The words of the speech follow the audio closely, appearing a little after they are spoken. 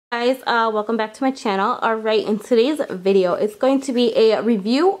Guys, welcome back to my channel. Alright, in today's video it's going to be a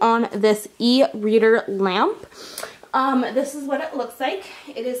review on this e-reader lamp. This is what it looks like.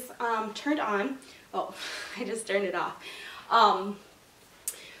 It is turned on. Oh, I just turned it off.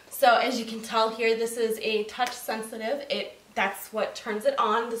 So as you can tell here, this is a touch sensitive. That's what turns it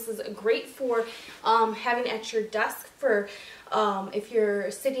on. This is great for having at your desk for if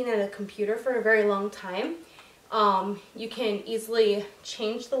you're sitting at a computer for a very long time. You can easily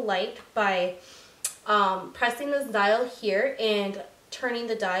change the light by pressing this dial here and turning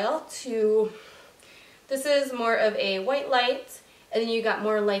the dial to, this is more of a white light, and then you got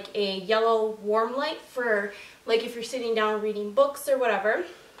more like a yellow warm light for like if you're sitting down reading books or whatever.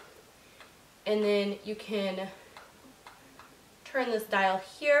 And then you can turn this dial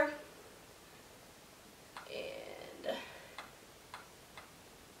here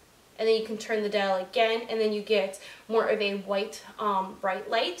and then you can turn the dial again, and then you get more of a white bright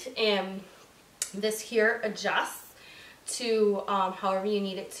light, and this here adjusts to however you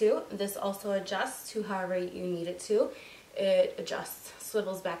need it to. This also adjusts to however you need it to. It adjusts,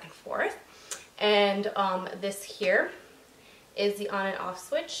 swivels back and forth. And this here is the on and off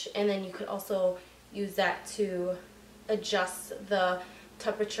switch, and then you could also use that to adjust the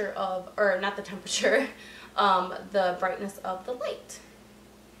temperature of, or not the temperature, the brightness of the light.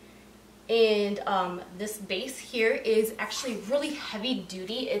 And this base here is actually really heavy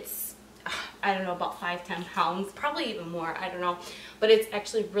duty. It's, I don't know, about 5-10 pounds, probably even more, I don't know, but it's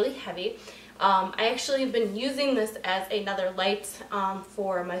actually really heavy. I actually have been using this as another light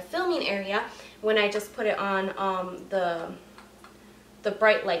for my filming area when I just put it on the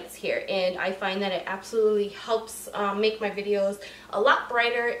bright lights here, and I find that it absolutely helps make my videos a lot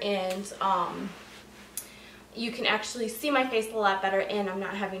brighter, and you can actually see my face a lot better, and I'm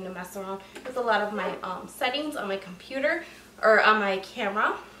not having to mess around with a lot of my settings on my computer or on my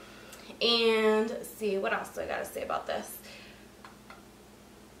camera. And let's see, what else do I gotta say about this?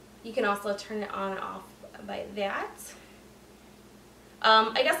 You can also turn it on and off by that.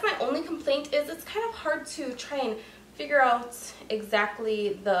 I guess my only complaint is it's kind of hard to try and figure out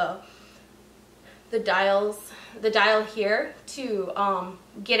exactly the dial here to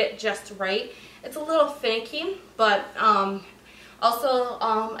get it just right. It's a little finicky, but I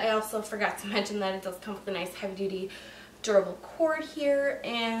also forgot to mention that it does come with a nice heavy-duty durable cord here.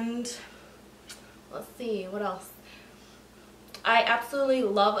 And let's see, what else? I absolutely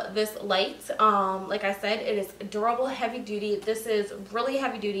love this light. Like I said, it is durable, heavy-duty. This is really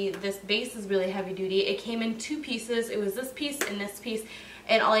heavy-duty. This base is really heavy-duty. It came in 2 pieces. It was this piece and this piece.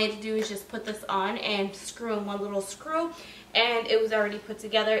 And all I had to do is just put this on and screw in one little screw, and it was already put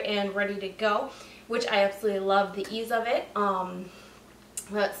together and ready to go, which I absolutely love the ease of it.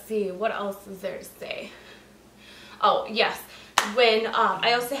 Let's see, what else is there to say? Oh, yes. When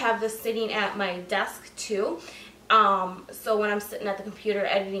I also have this sitting at my desk too. So when I'm sitting at the computer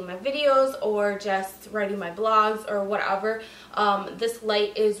editing my videos or just writing my blogs or whatever, this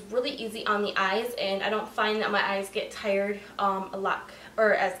light is really easy on the eyes, and I don't find that my eyes get tired a lot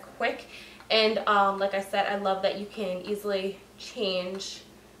or as quick. And like I said, I love that you can easily change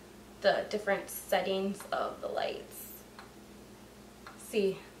the different settings of the lights.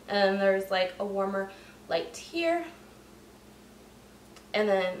 See, and there's like a warmer light here, and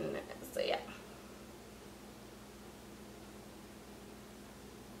then, so yeah.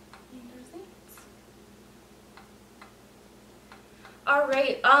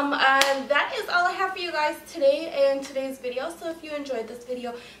 Alright, that is all I have for you guys today in today's video. So if you enjoyed this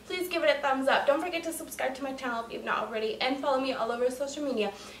video, please give it a thumbs up. Don't forget to subscribe to my channel if you've not already, and follow me all over social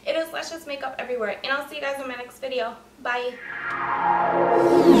media. It is Luscious Makeup everywhere, and I'll see you guys in my next video. Bye!